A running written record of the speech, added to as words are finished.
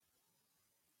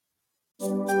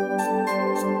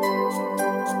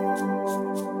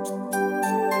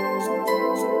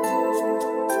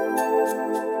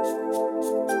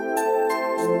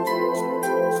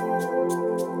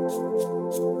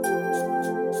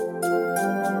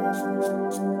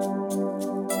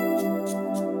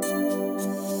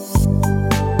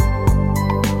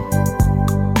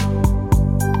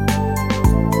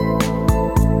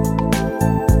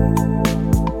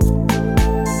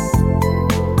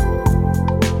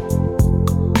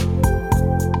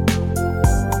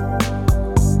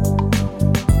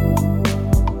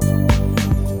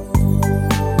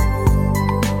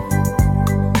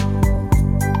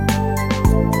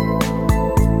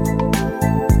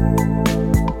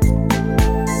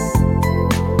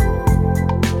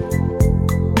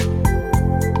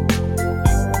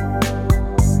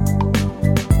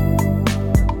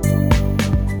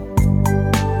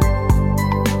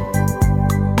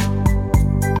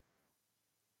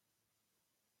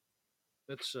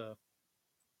Let's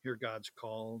hear God's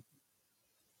call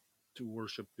to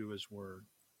worship through his word.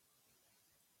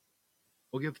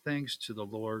 We'll give thanks to the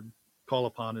Lord, call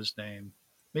upon his name,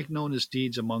 make known his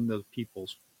deeds among the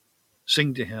peoples,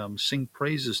 sing to him, sing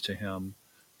praises to him,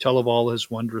 tell of all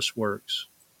his wondrous works,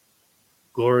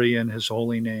 glory in his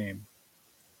holy name.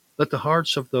 Let the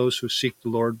hearts of those who seek the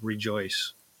Lord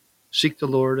rejoice. Seek the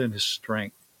Lord in his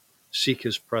strength, seek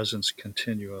his presence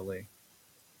continually.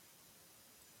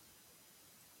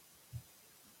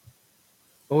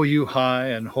 O you high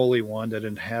and holy one that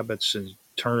inhabits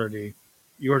eternity,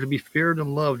 you are to be feared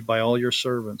and loved by all your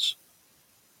servants.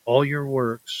 All your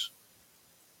works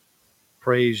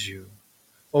praise you.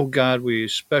 O God, we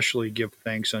especially give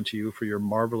thanks unto you for your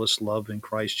marvelous love in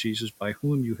Christ Jesus, by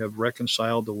whom you have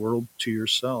reconciled the world to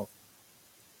yourself.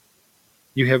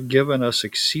 You have given us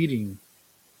exceeding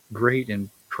great and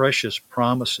precious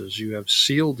promises. You have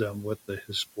sealed them with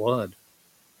his blood.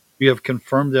 You have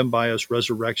confirmed them by his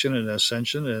resurrection and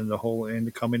ascension and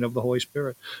the coming of the Holy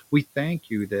Spirit. We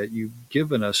thank you that you've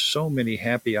given us so many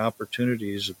happy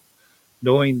opportunities of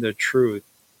knowing the truth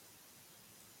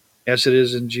as it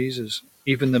is in Jesus,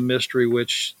 even the mystery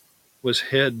which was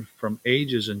hid from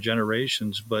ages and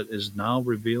generations, but is now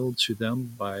revealed to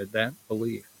them by that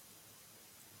belief.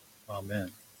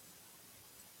 Amen.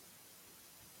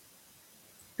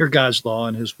 Hear God's law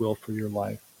and his will for your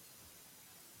life.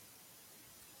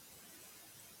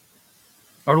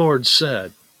 Our Lord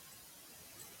said,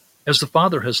 as the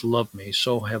Father has loved me,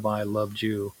 so have I loved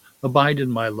you. Abide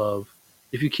in my love.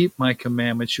 If you keep my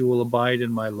commandments, you will abide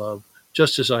in my love,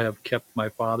 just as I have kept my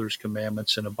Father's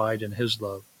commandments and abide in his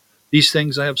love. These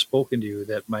things I have spoken to you,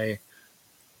 that my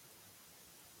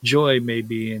joy may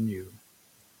be in you,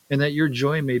 and that your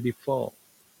joy may be full.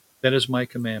 That is my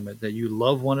commandment, that you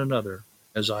love one another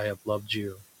as I have loved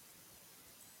you.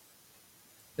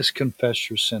 Let's confess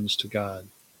your sins to God.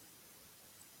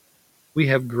 We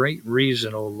have great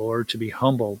reason, O Lord, to be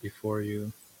humble before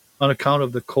you, on account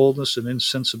of the coldness and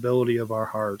insensibility of our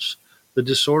hearts, the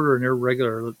disorder and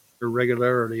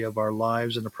irregularity of our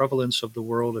lives, and the prevalence of the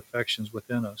world affections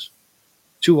within us.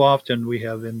 Too often we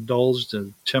have indulged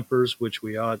in tempers which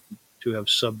we ought to have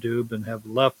subdued, and have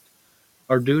left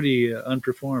our duty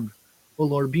unperformed. O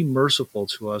Lord, be merciful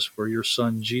to us for your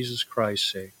Son, Jesus Christ's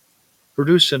sake.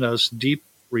 Produce in us deep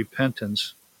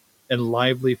repentance and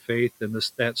lively faith in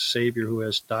that Savior who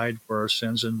has died for our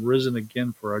sins and risen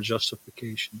again for our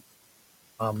justification.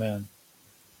 Amen.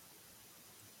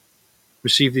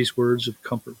 Receive these words of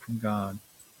comfort from God.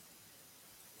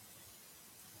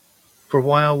 For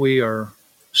while we are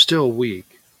still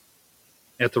weak,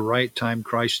 at the right time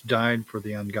Christ died for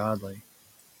the ungodly.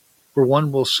 For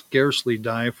one will scarcely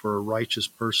die for a righteous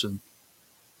person,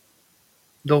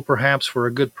 though perhaps for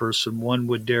a good person one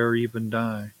would dare even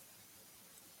die.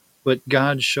 But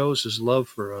God shows his love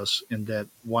for us in that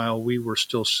while we were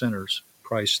still sinners,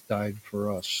 Christ died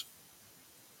for us.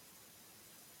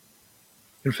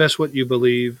 Confess what you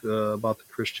believe about the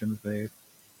Christian faith.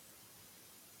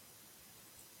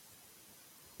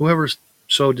 Whoever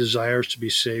so desires to be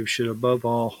saved should above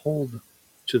all hold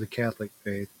to the Catholic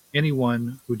faith.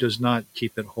 Anyone who does not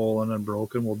keep it whole and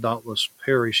unbroken will doubtless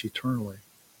perish eternally.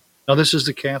 Now this is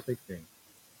the Catholic faith,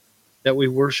 that we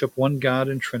worship one God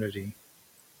in Trinity,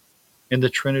 in the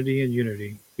Trinity and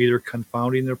unity, neither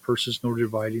confounding their persons nor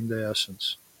dividing the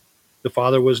essence. The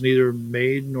Father was neither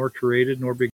made nor created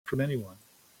nor begotten from anyone.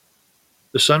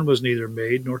 The Son was neither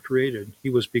made nor created. He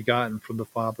was begotten from the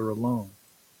Father alone.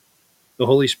 The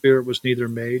Holy Spirit was neither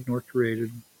made nor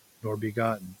created nor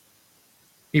begotten.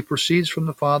 He proceeds from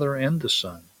the Father and the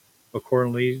Son.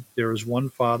 Accordingly, there is one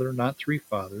Father, not three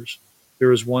fathers.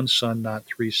 There is one Son, not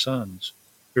three sons.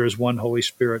 There is one Holy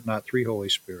Spirit, not three Holy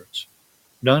Spirits.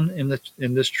 None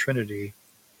in this Trinity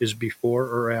is before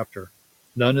or after.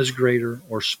 None is greater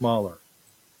or smaller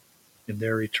in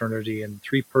their eternity, and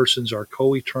three persons are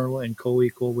co-eternal and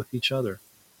co-equal with each other.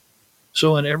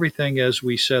 So in everything, as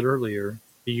we said earlier,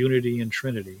 the unity in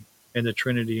Trinity and the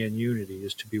Trinity in unity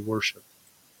is to be worshipped.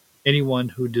 Anyone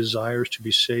who desires to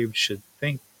be saved should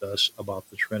think thus about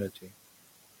the Trinity.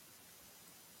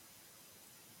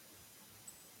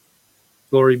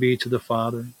 Glory be to the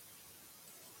Father,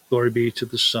 glory be to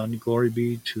the Son, glory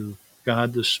be to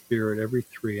God the Spirit, every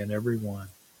three and every one,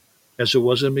 as it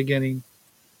was in the beginning,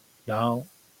 now,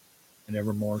 and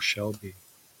evermore shall be.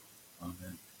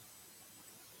 Amen.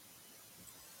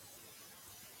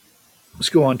 Let's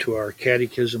go on to our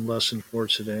catechism lesson for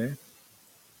today.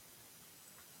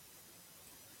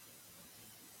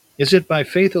 Is it by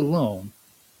faith alone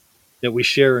that we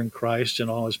share in Christ and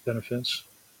all his benefits?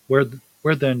 Where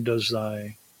then does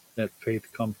that faith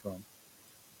come from?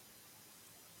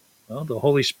 Well, the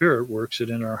Holy Spirit works it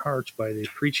in our hearts by the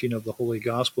preaching of the Holy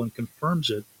Gospel and confirms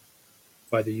it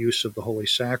by the use of the holy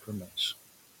sacraments.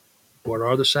 What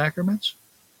are the sacraments?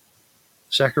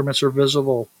 Sacraments are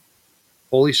visible,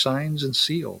 holy signs and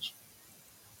seals.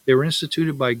 They were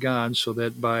instituted by God so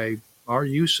that by our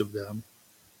use of them,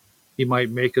 he might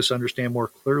make us understand more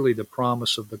clearly the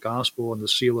promise of the gospel and the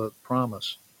seal of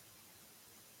promise.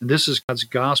 And this is God's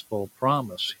gospel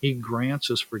promise. He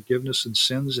grants us forgiveness and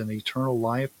sins and eternal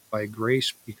life by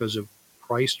grace because of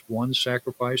Christ's one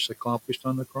sacrifice accomplished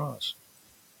on the cross.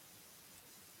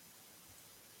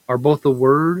 Are both the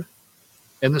word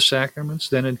and the sacraments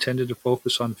then intended to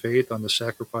focus on faith, on the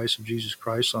sacrifice of Jesus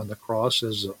Christ on the cross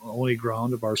as the only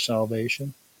ground of our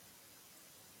salvation?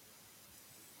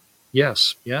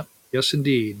 Yes, yes,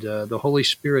 indeed. The Holy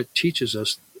Spirit teaches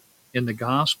us in the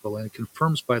gospel and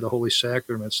confirms by the holy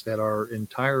sacraments that our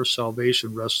entire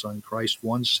salvation rests on Christ's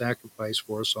one sacrifice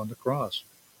for us on the cross.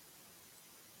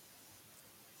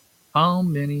 How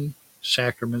many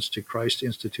sacraments did Christ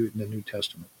institute in the New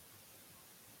Testament?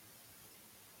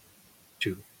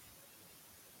 Two: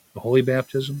 the Holy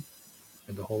Baptism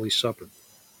and the Holy Supper.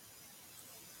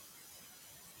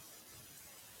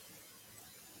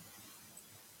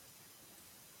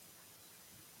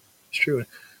 It's true.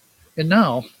 And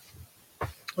now,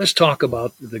 let's talk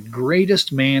about the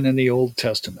greatest man in the Old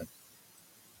Testament,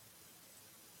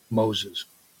 Moses.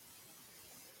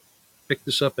 Pick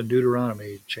this up in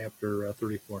Deuteronomy chapter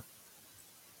 34.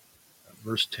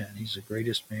 Verse 10. He's the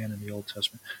greatest man in the Old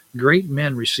Testament. Great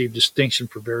men receive distinction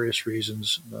for various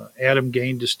reasons. Adam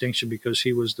gained distinction because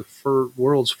he was the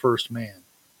world's first man.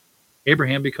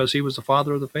 Abraham because he was the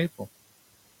father of the faithful.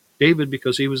 David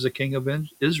because he was the king of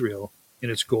Israel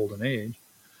in its golden age.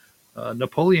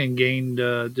 Napoleon gained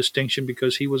distinction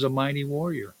because he was a mighty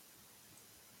warrior.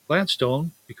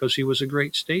 Gladstone because he was a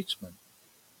great statesman.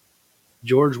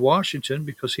 George Washington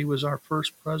because he was our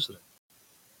first president.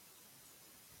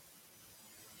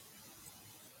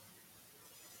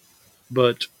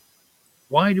 But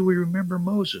why do we remember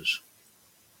Moses?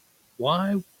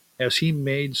 Why has he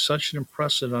made such an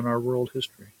impression on our world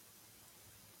history?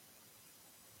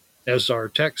 As our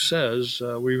text says,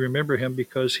 we remember him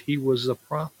because he was the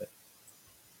prophet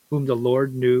whom the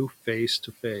Lord knew face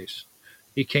to face.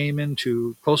 He came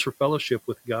into closer fellowship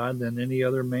with God than any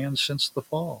other man since the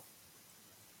fall.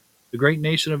 The great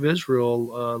nation of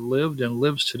Israel lived and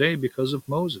lives today because of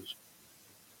Moses.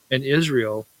 And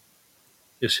Israel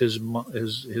is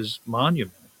his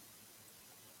monument.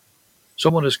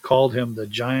 Someone has called him the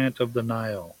giant of the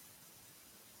Nile,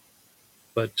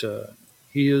 but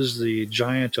he is the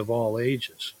giant of all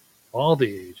ages, all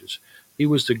the ages. He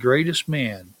was the greatest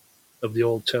man of the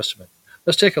Old Testament.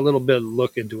 Let's take a little bit of a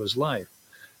look into his life.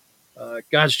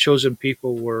 God's chosen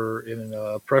people were in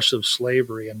oppressive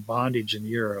slavery and bondage in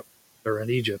Europe, or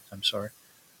in Egypt, I'm sorry.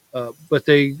 But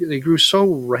they grew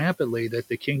so rapidly that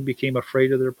the king became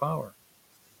afraid of their power.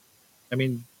 I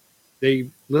mean, they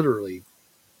literally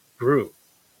grew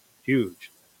huge.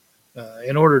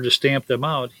 In order to stamp them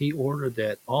out, he ordered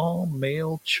that all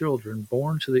male children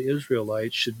born to the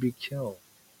Israelites should be killed.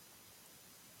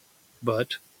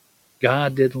 But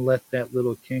God didn't let that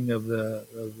little king of the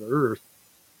earth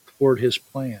thwart his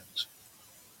plans.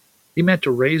 He meant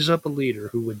to raise up a leader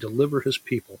who would deliver his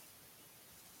people.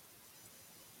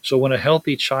 So when a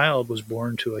healthy child was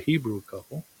born to a Hebrew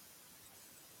couple,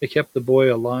 they kept the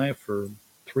boy alive for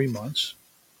 3 months.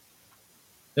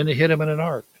 Then they hid him in an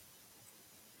ark.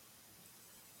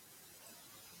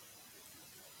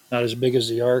 Not as big as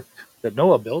the ark that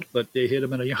Noah built, but they hid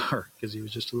him in a ark because he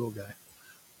was just a little guy.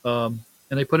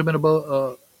 And they put him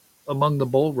among the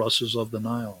bulrushes of the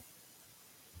Nile.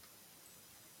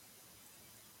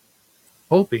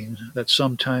 hoping that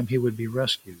sometime he would be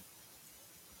rescued.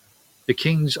 The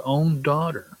king's own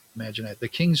daughter, imagine that, the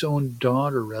king's own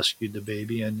daughter rescued the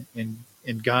baby, and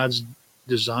in God's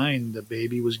design, the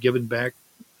baby was given back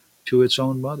to its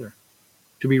own mother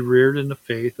to be reared in the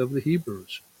faith of the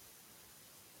Hebrews.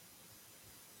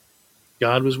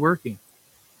 God was working.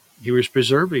 He was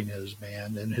preserving his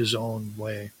man in his own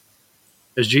way,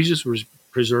 as Jesus was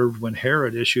preserved when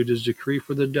Herod issued his decree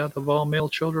for the death of all male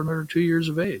children under 2 years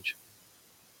of age.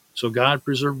 So God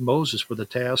preserved Moses for the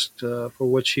task for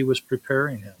which he was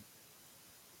preparing him.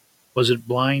 Was it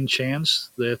blind chance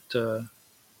that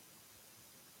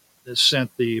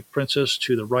sent the princess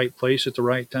to the right place at the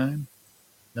right time?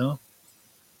 No,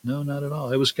 no, not at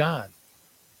all. It was God.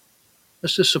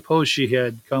 Let's just suppose she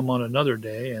had come on another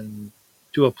day and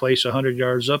to a place 100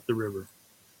 yards up the river.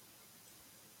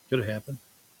 Could have happened.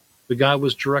 But God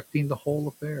was directing the whole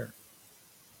affair.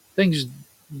 Things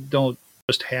don't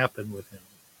just happen with him.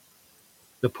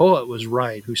 The poet was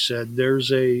right who said,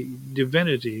 "There's a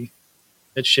divinity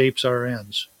that shapes our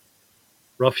ends.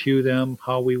 Rough hew them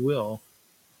how we will.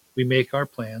 We make our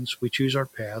plans, we choose our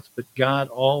path, but God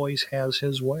always has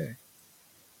his way."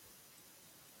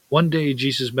 One day,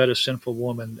 Jesus met a sinful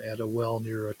woman at a well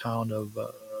near a town of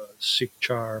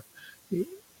Sikchar.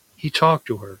 He talked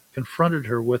to her, confronted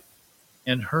her with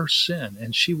and her sin,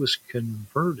 and she was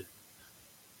converted.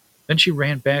 Then she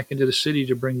ran back into the city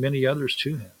to bring many others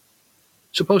to him.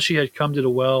 Suppose she had come to the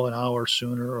well an hour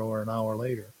sooner or an hour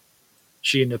later.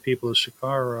 She and the people of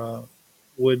Sychar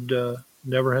would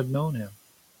never have known him.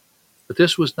 But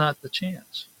this was not the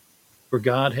chance, for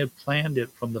God had planned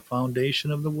it from the foundation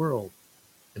of the world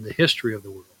and the history of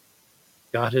the world.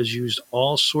 God has used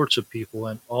all sorts of people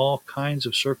and all kinds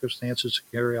of circumstances to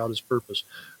carry out his purpose.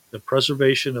 The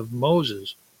preservation of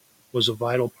Moses was a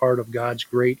vital part of God's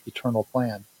great eternal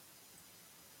plan.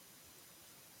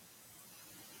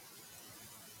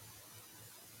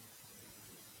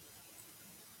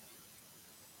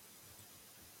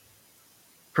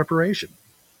 Preparation.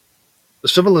 The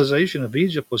civilization of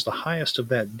Egypt was the highest of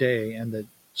that day and that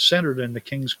centered in the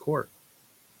king's court.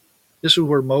 This is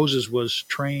where Moses was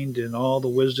trained in all the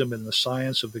wisdom and the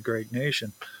science of the great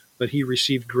nation, but he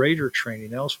received greater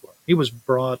training elsewhere. He was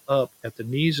brought up at the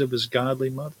knees of his godly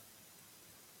mother,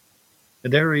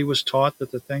 and there he was taught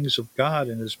that the things of God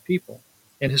and his people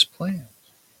and his plans.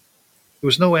 It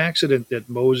was no accident that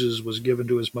Moses was given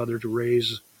to his mother to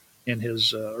raise in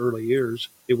his early years.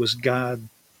 It was God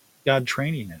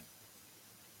training him.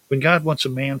 When God wants a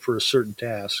man for a certain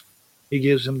task, he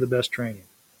gives him the best training.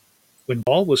 When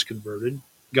Paul was converted,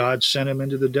 God sent him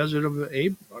into the desert of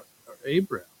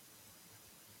Abra,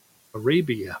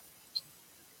 Arabia.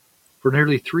 For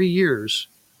nearly 3 years,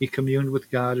 he communed with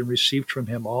God and received from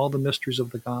him all the mysteries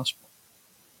of the gospel.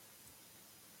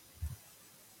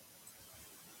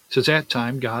 Since that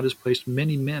time, God has placed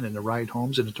many men in the right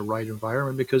homes and at the right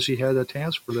environment because he had a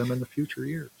task for them in the future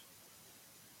years.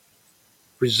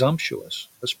 Presumptuous.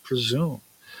 Let's presume.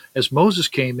 As Moses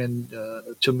came in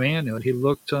to manhood, he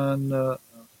looked out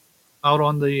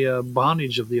on the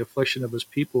bondage of the affliction of his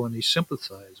people, and he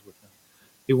sympathized with them.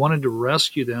 He wanted to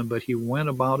rescue them, but he went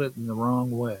about it in the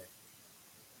wrong way.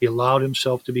 He allowed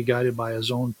himself to be guided by his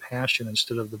own passion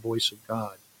instead of the voice of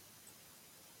God.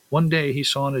 One day he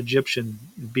saw an Egyptian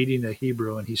beating a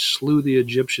Hebrew, and he slew the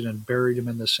Egyptian and buried him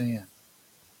in the sand.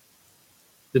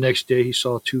 The next day he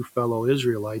saw two fellow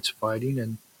Israelites fighting,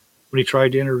 and when he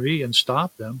tried to intervene and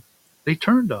stop them, they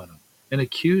turned on him and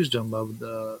accused him of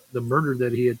the murder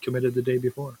that he had committed the day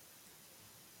before.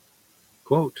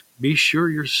 Quote, "Be sure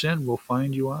your sin will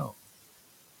find you out."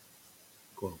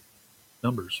 Quote,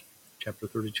 Numbers chapter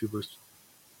 32, verse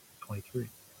 23.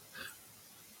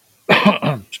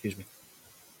 Excuse me.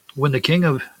 When the king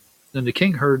of then the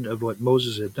king heard of what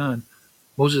Moses had done,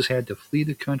 Moses had to flee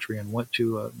the country and went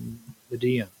to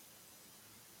Midian.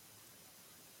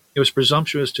 It was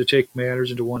presumptuous to take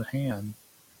matters into one hand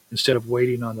instead of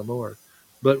waiting on the Lord.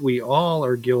 But we all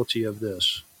are guilty of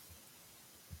this.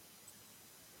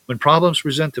 When problems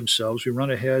present themselves, we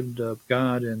run ahead of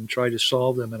God and try to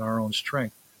solve them in our own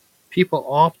strength. People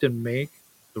often make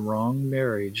the wrong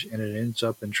marriage and it ends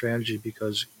up in tragedy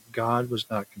because God was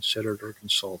not considered or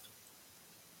consulted.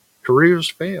 Careers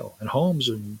fail and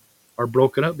are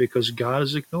broken up because God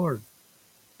is ignored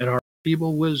and our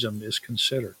feeble wisdom is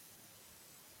considered.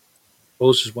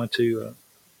 Moses went to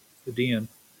Midian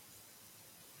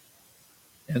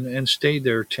and stayed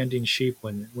there tending sheep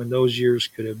when those years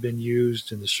could have been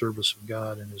used in the service of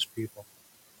God and his people.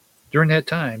 During that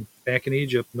time, back in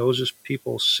Egypt, Moses'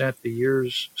 people spent the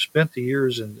years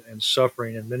in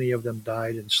suffering, and many of them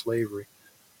died in slavery.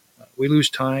 We lose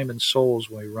time and souls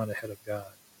when we run ahead of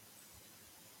God.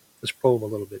 Let's probe a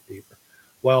little bit deeper.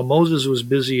 While Moses was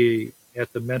busy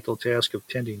at the mental task of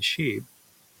tending sheep,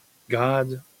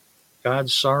 God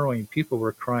God's sorrowing people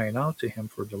were crying out to him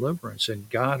for deliverance, and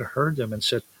God heard them and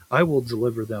said, I will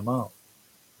deliver them out.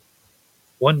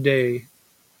 One day,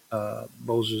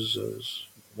 Moses was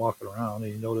walking around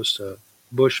and he noticed a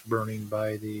bush burning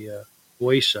by the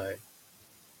wayside,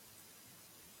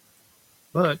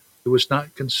 but it was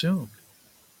not consumed.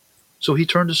 So he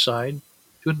turned aside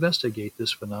to investigate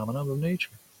this phenomenon of nature.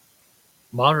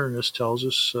 Modernist tells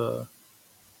us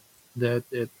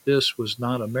that this was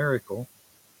not a miracle,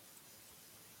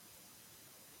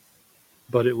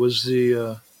 but it was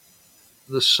the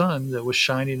sun that was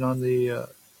shining on the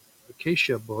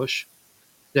acacia bush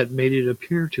that made it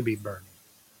appear to be burning.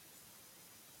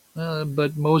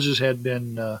 But Moses had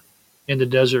been in the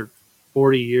desert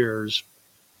 40 years,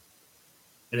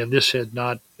 and if this had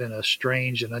not been a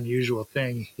strange and unusual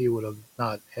thing, he would have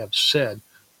not have said,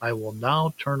 I will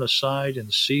now turn aside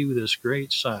and see this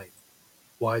great sight,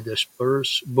 why this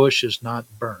bush is not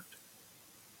burnt.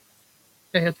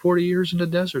 He had 40 years in the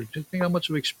desert. Think how much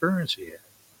of experience he had.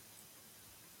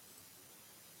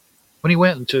 When he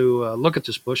went to look at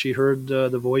this bush, he heard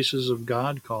the voices of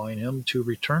God calling him to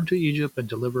return to Egypt and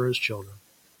deliver his children.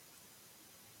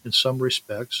 In some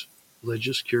respects,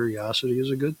 religious curiosity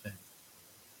is a good thing.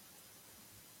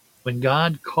 When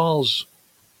God calls,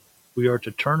 we are to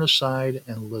turn aside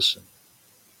and listen.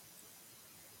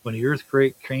 When the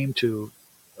earthquake came to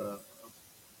uh,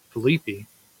 Philippi,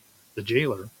 the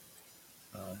jailer,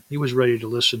 he was ready to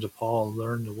listen to Paul and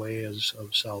learn the ways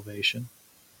of salvation.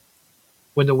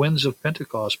 When the winds of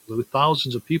Pentecost blew,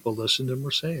 thousands of people listened and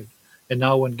were saved. And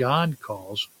now, when God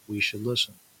calls, we should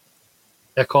listen.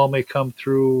 That call may come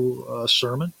through a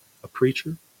sermon, a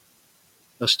preacher,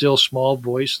 a still small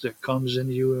voice that comes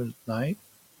into you at night.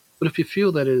 But if you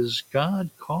feel that it is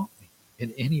God calling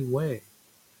in any way,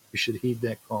 you should heed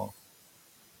that call.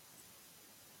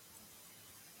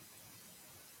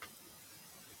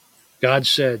 God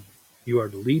said, you are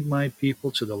to lead my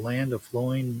people to the land of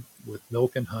flowing with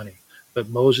milk and honey. But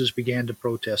Moses began to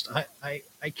protest. I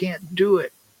can't do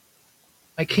it.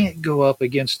 I can't go up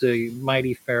against the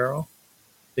mighty Pharaoh.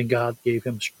 Then God gave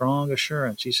him strong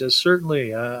assurance. He says,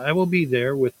 certainly, I will be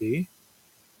there with thee.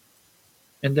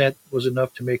 And that was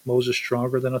enough to make Moses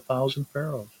stronger than 1,000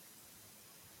 pharaohs.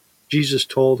 Jesus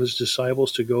told his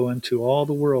disciples to go into all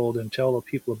the world and tell the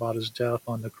people about his death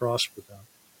on the cross for them.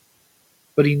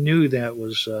 But he knew that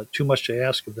was too much to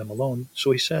ask of them alone.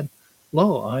 So he said,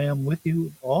 lo, I am with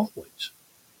you always,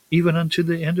 even unto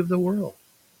the end of the world.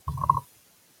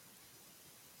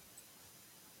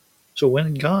 So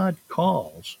when God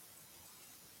calls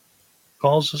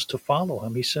us to follow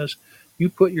him, he says, you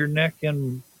put your neck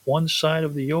in one side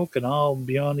of the yoke and I'll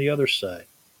be on the other side.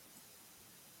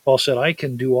 Paul said, I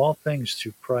can do all things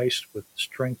through Christ with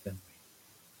strength in me.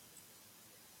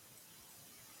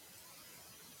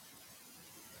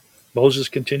 Moses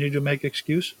continued to make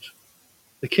excuses.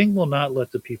 The king will not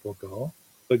let the people go.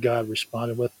 But God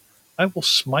responded with, I will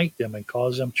smite them and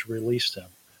cause them to release them.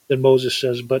 Then Moses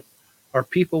says, but our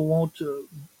people won't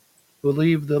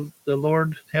believe the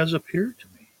Lord has appeared to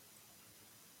me.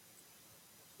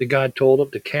 The God told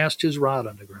him to cast his rod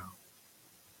on the ground.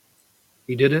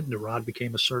 He did it, and the rod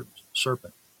became a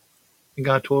serpent. And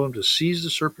God told him to seize the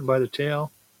serpent by the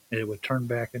tail, and it would turn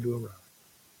back into a rod.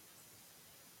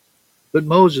 But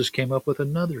Moses came up with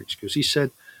another excuse. He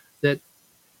said that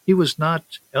he was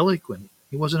not eloquent.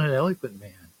 He wasn't an eloquent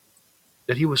man,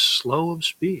 that he was slow of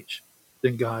speech.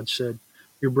 Then God said,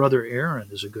 your brother Aaron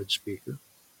is a good speaker.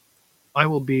 I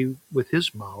will be with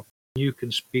his mouth. You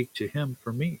can speak to him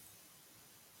for me.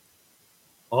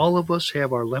 All of us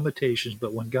have our limitations,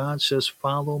 but when God says,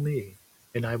 follow me,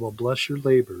 and I will bless your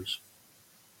labors,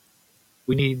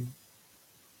 we need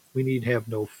we need have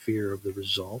no fear of the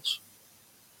results.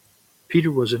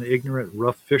 Peter was an ignorant,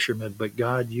 rough fisherman, but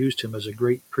God used him as a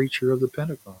great preacher of the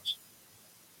Pentecost.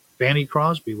 Fanny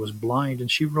Crosby was blind,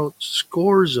 and she wrote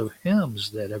scores of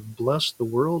hymns that have blessed the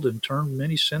world and turned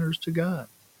many sinners to God.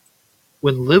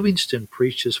 When Livingston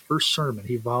preached his first sermon,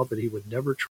 he vowed that he would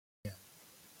never try again.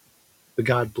 But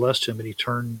God blessed him, and he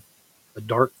turned a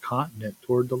dark continent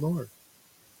toward the Lord.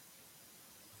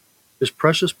 His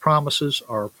precious promises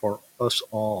are for us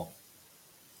all.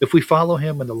 If we follow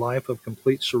him in the life of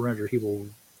complete surrender, he will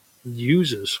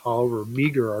use us however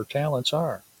meager our talents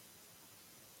are.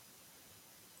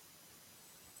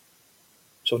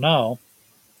 So now,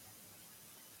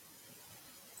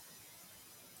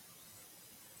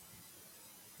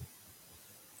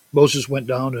 Moses went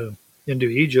down into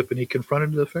Egypt and he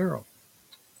confronted the Pharaoh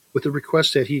with the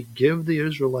request that he give the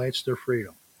Israelites their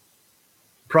freedom.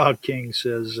 proud king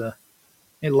says,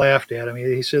 he laughed at him.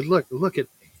 He said, look at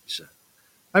me. He said,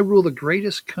 I rule the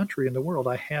greatest country in the world.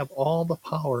 I have all the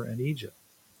power in Egypt.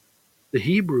 The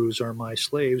Hebrews are my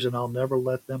slaves, and I'll never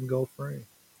let them go free.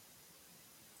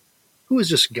 Who is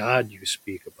this God you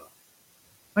speak about?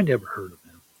 I never heard of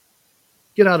him.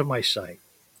 Get out of my sight.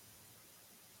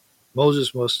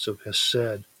 Moses must have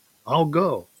said, I'll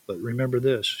go, but remember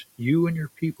this, you and your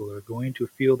people are going to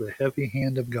feel the heavy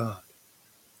hand of God.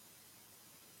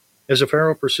 As the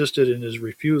Pharaoh persisted in his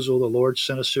refusal, the Lord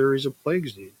sent a series of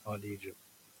plagues on Egypt.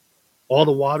 All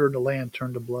the water in the land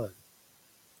turned to blood.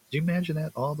 Do you imagine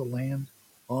that? All the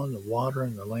water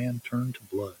in the land turned to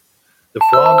blood. The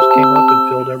frogs came up and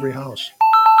filled every house.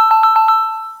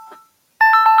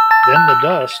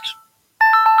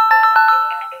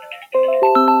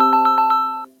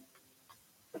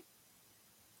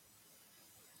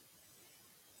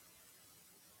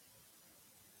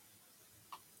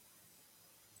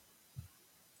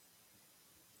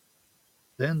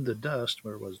 Then the dust,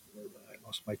 where was, I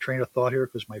lost my train of thought here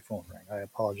because my phone rang. I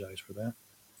apologize for that.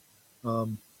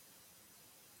 Um,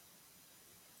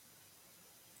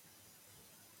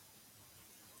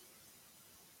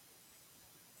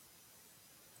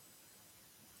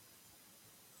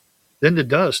 then the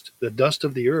dust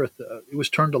of the earth, it was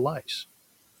turned to lice.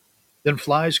 Then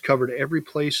flies covered every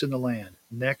place in the land.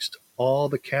 Next, all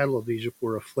the cattle of Egypt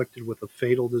were afflicted with a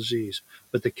fatal disease,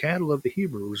 but the cattle of the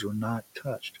Hebrews were not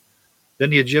touched.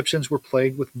 Then the Egyptians were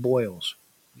plagued with boils.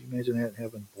 Can you imagine that,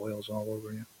 having boils all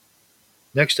over you?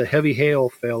 Next, a heavy hail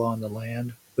fell on the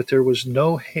land, but there was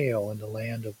no hail in the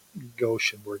land of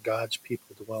Goshen where God's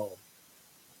people dwelled.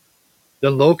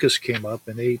 Then locusts came up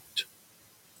and ate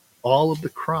all of the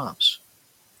crops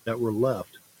that were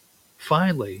left.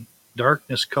 Finally,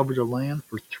 darkness covered the land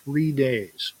for 3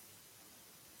 days.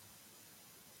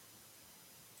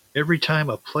 Every time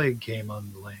a plague came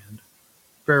on the land,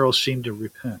 Pharaoh seemed to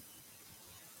repent.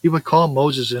 He would call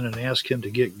Moses in and ask him to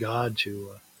get God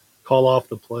to call off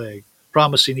the plague,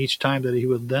 promising each time that he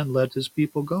would then let his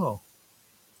people go.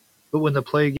 But when the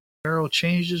plague Pharaoh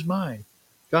changed his mind,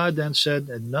 God then said,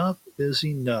 enough is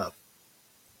enough.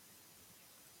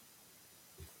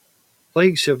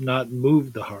 Plagues have not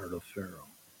moved the heart of Pharaoh.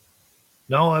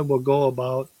 Now I will go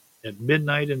about at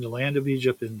midnight in the land of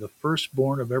Egypt, and the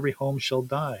firstborn of every home shall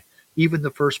die, even the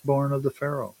firstborn of the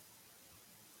Pharaoh.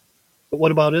 But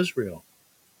what about Israel?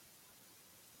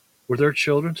 Were their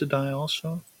children to die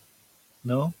also?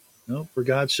 No, no, for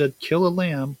God said, kill a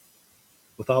lamb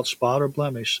without spot or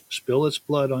blemish, spill its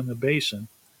blood on the basin,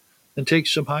 then take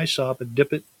some hyssop and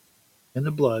dip it in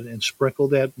the blood, and sprinkle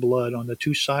that blood on the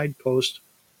two side posts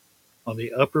on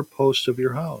the upper posts of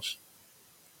your house.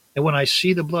 And when I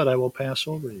see the blood, I will pass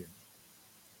over you.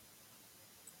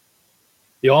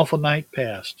 The awful night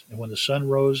passed, and when the sun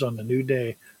rose on the new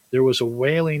day, there was a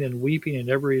wailing and weeping in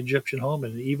every Egyptian home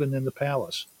and even in the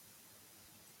palace.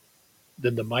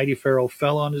 Then the mighty Pharaoh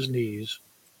fell on his knees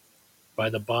by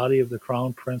the body of the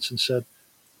crown prince and said,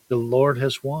 the Lord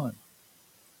has won.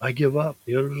 I give up.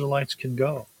 The Israelites can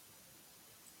go.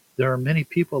 There are many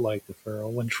people like the Pharaoh.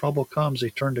 When trouble comes, they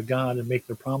turn to God and make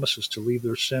their promises to leave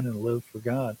their sin and live for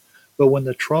God. But when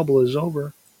the trouble is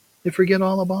over, they forget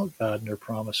all about God and their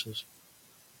promises.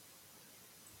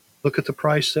 Look at the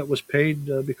price that was paid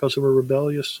because of a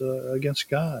rebellious against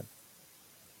God.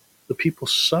 The people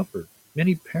suffered.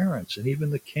 Many parents and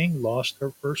even the king lost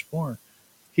their firstborn.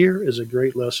 Here is a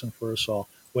great lesson for us all.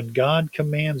 When God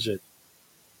commands it,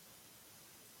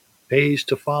 pays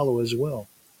to follow his will.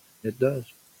 It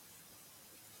does.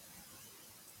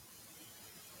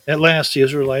 At last, the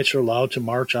Israelites are allowed to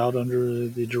march out under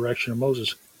the direction of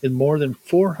Moses. In more than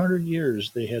 400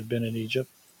 years they had been in Egypt.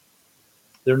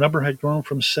 Their number had grown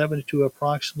from 7 to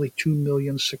approximately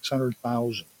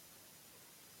 2,600,000.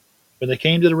 When they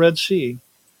came to the Red Sea,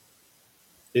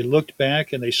 they looked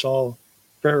back and they saw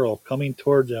Pharaoh coming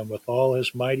toward them with all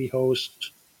his mighty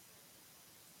hosts.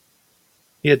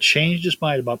 He had changed his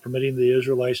mind about permitting the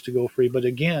Israelites to go free, but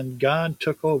again, God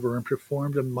took over and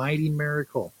performed a mighty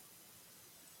miracle.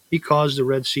 He caused the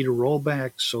Red Sea to roll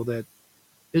back so that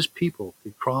his people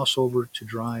could cross over to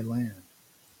dry land.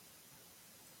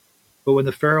 But when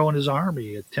the Pharaoh and his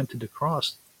army attempted to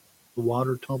cross, the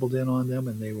water tumbled in on them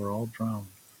and they were all drowned,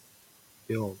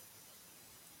 killed.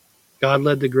 God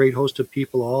led the great host of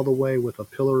people all the way with a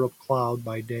pillar of cloud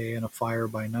by day and a fire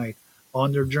by night.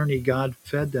 On their journey, God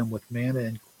fed them with manna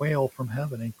and quail from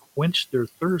heaven and quenched their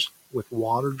thirst with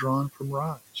water drawn from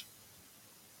rocks.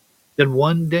 Then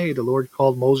one day the Lord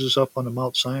called Moses up on the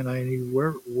Mount Sinai, and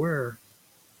where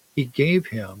he gave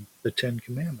him the Ten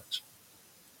Commandments,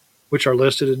 which are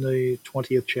listed in the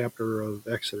 20th chapter of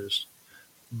Exodus.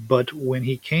 But when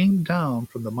he came down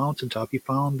from the mountaintop, he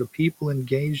found the people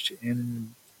engaged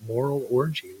in moral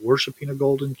orgy, worshiping a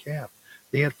golden calf.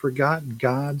 They had forgotten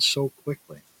God so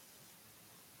quickly.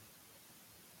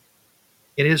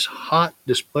 In his hot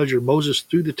displeasure, Moses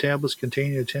threw the tablets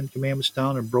containing the Ten Commandments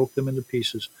down and broke them into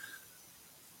pieces.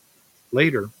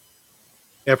 Later,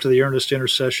 after the earnest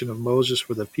intercession of Moses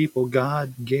for the people,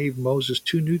 God gave Moses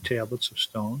two new tablets of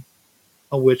stone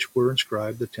on which were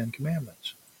inscribed the Ten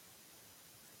Commandments.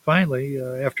 Finally,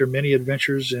 after many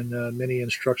adventures and many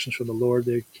instructions from the Lord,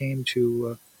 they came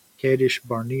to Kadesh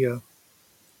Barnea,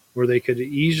 where they could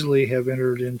easily have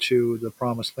entered into the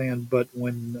promised land. But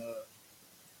when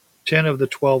 10 of the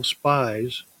 12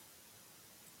 spies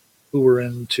who were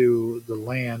into the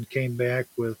land came back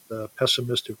with a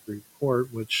pessimistic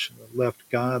report, which left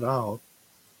God out,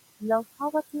 Love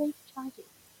poverty charges.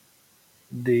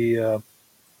 the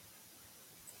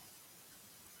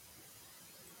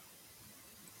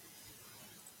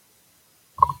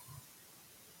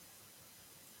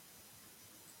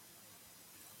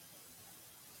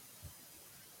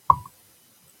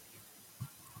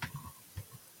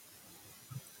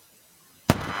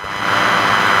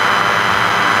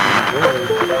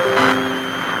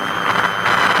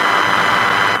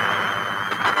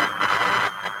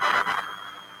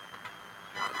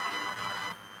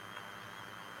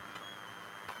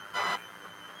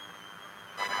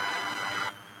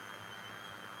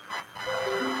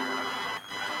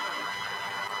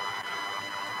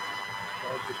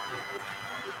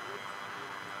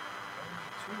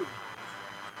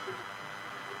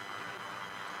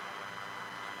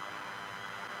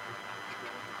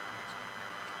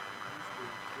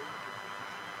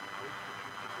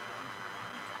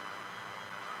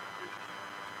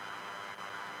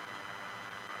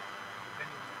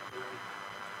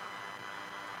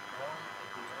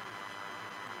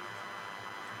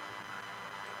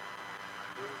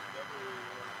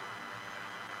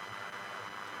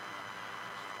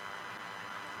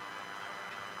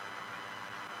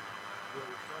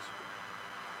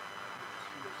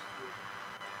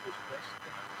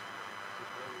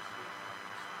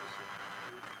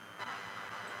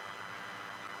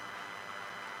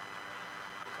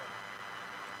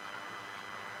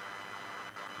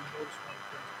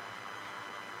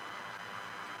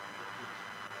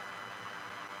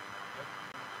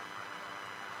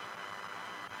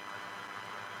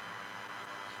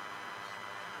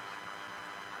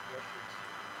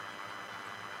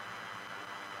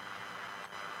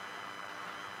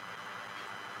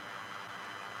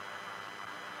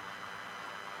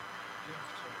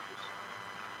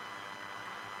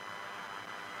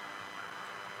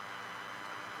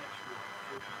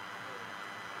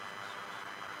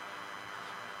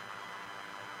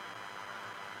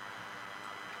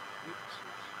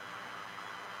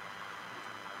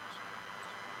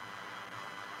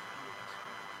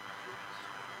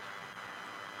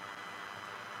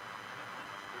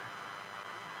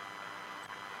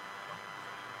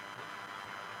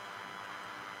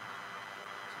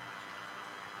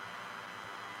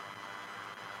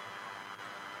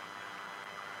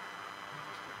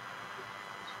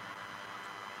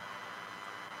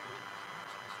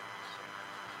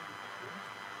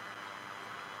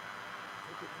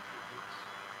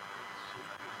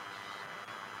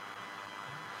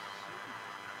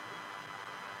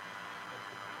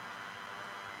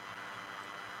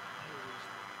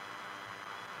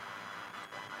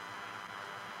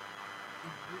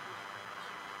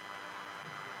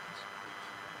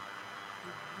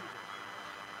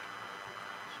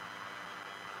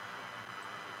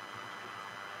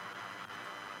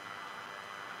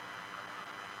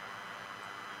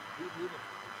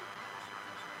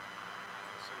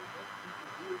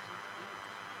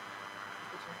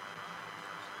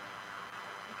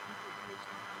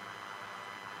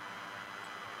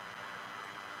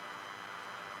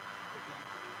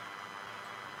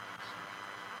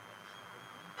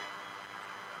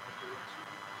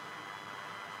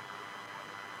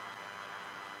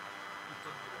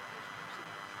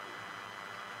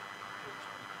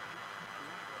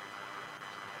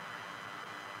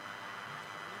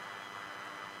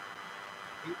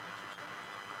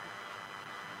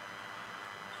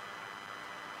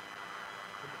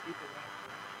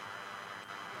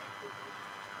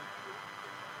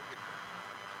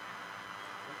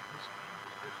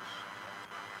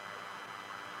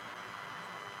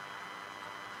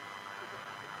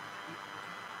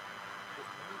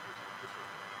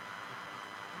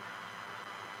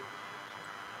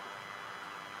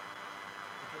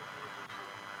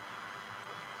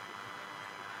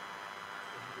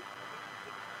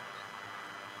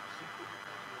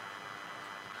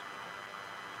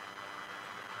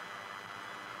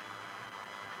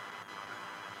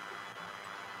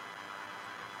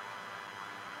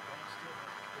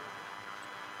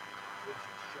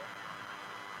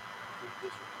This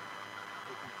will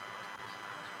help you trust this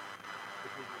investment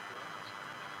because your brain is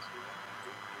coming in and saying,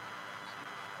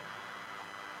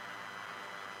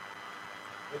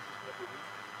 "This is what we need.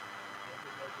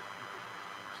 Never know that people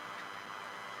make mistakes.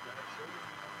 When I show you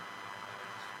the money,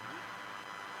 it's sweet.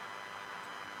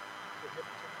 So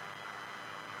every time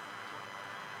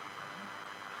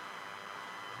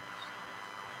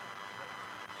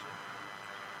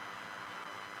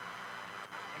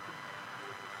I can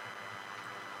imagine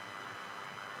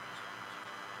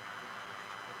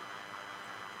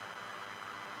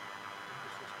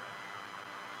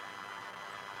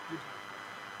here's my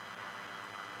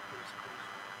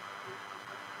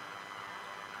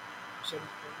so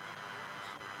it's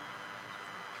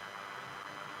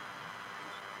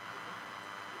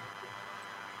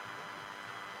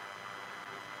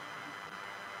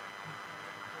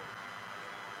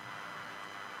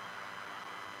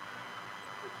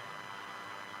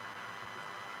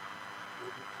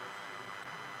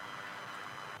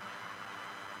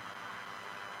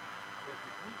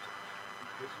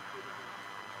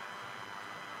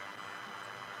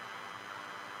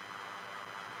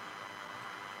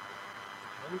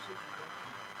Moses as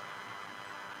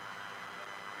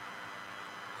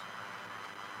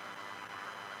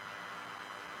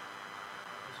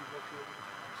you look over the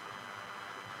past and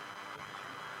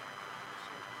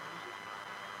Moses,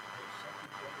 there's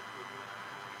something better for you.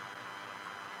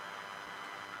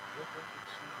 Look up and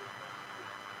see what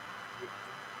happened with your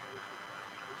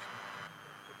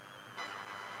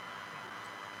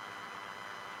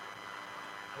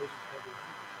Moses never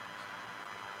knew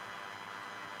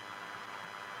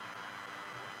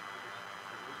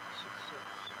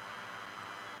success.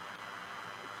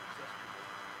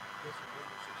 Doesn't mean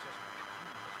you're successful.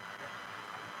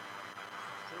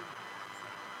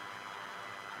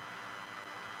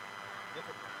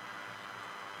 Difficult.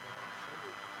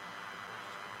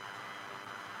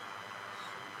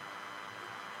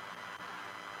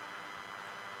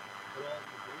 But all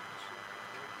the greatness of the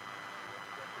world,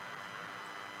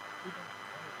 we don't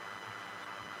want it.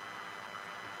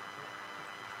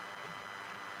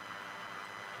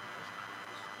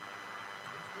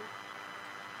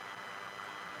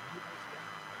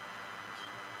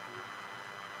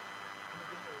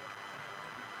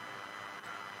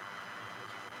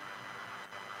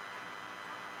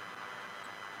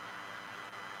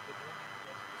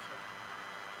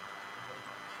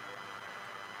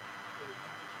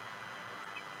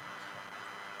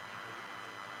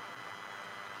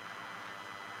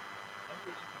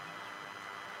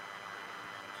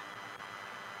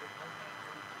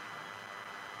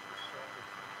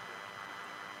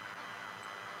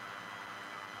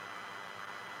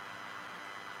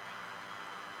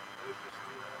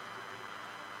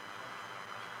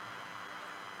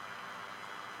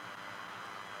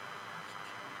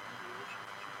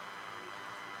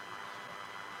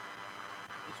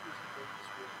 This was the greatest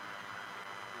work.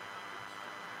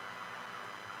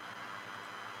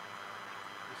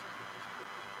 This is the best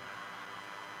book of the world.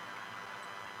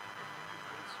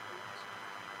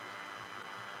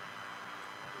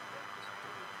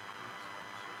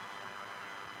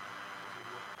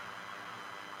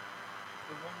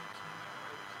 The one that's in the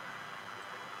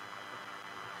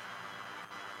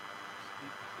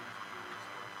speak of these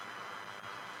words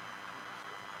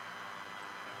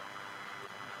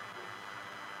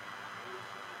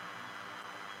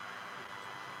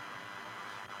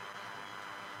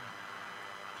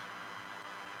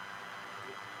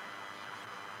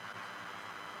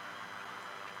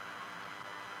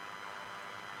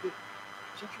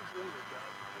centuries later, God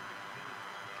became a community.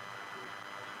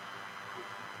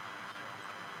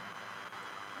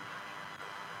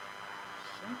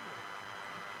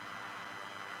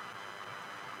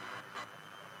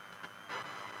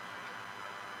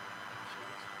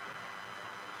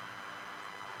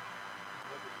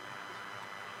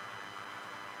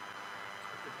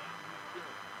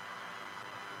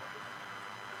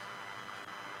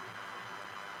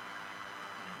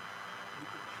 You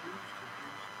can choose to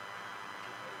use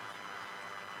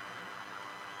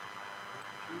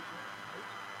choose that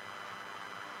note,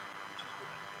 which is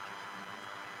going to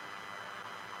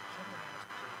someone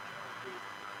asked John Reed,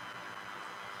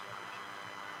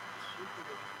 the secret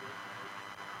of the great note is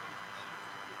the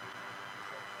secret of the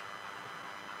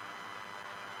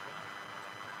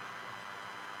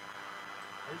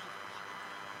Moses was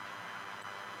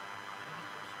any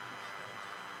person who starts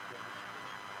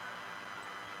demonstration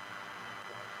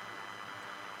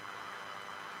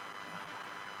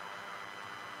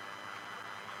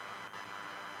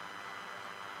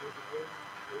there's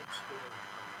an old story,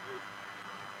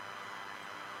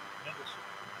 Mendelssohn.